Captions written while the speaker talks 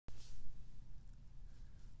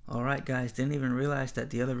Alright guys, didn't even realize that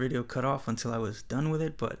the other video cut off until I was done with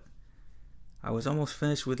it, but I was almost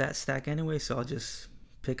finished with that stack anyway, so I'll just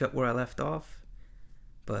pick up where I left off.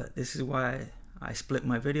 But this is why I split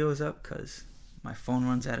my videos up, because my phone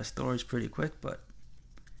runs out of storage pretty quick. But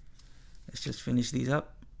let's just finish these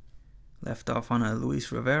up. Left off on a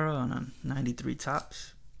Luis Rivera on a 93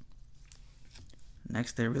 Topps.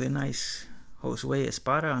 Next, a really nice Josue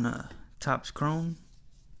Espada on a Topps Chrome.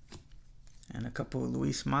 And a couple of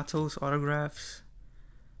Luis Matos autographs.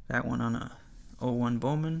 That one on a 01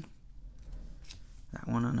 Bowman. That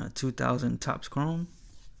one on a 2000 Topps Chrome.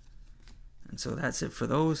 And so that's it for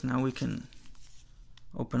those. Now we can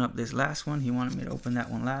open up this last one. He wanted me to open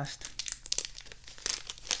that one last.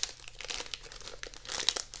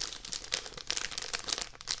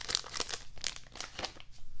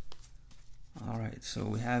 Alright, so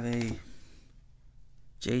we have a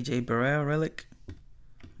JJ Barea relic.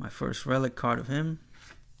 My first relic card of him.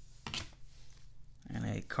 And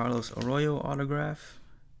a Carlos Arroyo autograph.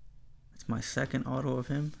 It's my second auto of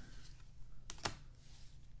him.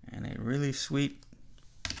 And a really sweet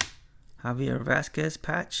Javier Vasquez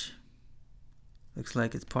patch. Looks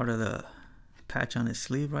like it's part of the patch on his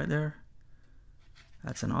sleeve right there.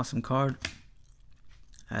 That's an awesome card.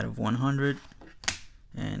 Out of 100.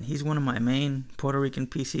 And he's one of my main Puerto Rican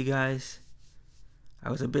PC guys. I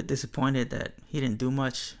was a bit disappointed that he didn't do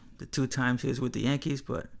much the 2 times he was with the Yankees,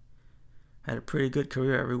 but had a pretty good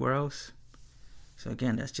career everywhere else. So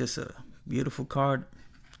again, that's just a beautiful card.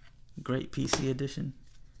 Great PC edition.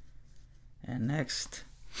 And next,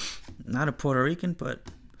 not a Puerto Rican, but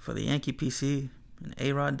for the Yankee PC, an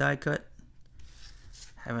A-Rod die cut.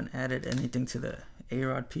 Haven't added anything to the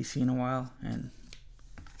A-Rod PC in a while. And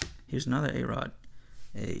here's another A-Rod.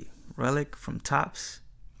 A relic from Topps.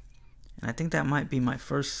 And I think that might be my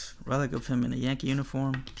first relic of him in a Yankee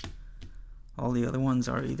uniform. All the other ones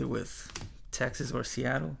are either with Texas or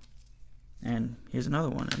Seattle. And here's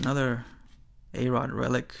another one, another A-Rod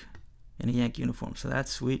relic in a Yankee uniform. So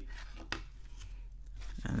that's sweet.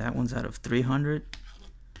 And that one's out of 300.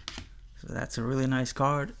 So that's a really nice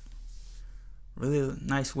card. Really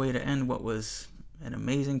nice way to end what was an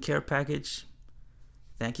amazing care package.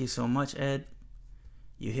 Thank you so much, Ed.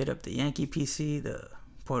 You hit up the Yankee PC, the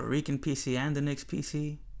Puerto Rican PC, and the Knicks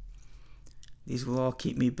PC. These will all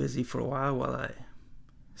keep me busy for a while I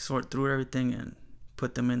sort through everything and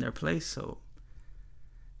put them in their place. So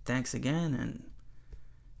thanks again, and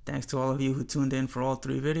thanks to all of you who tuned in for all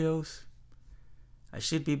 3 videos. I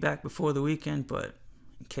should be back before the weekend, but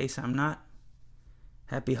in case I'm not,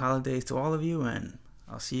 happy holidays to all of you, and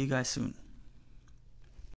I'll see you guys soon.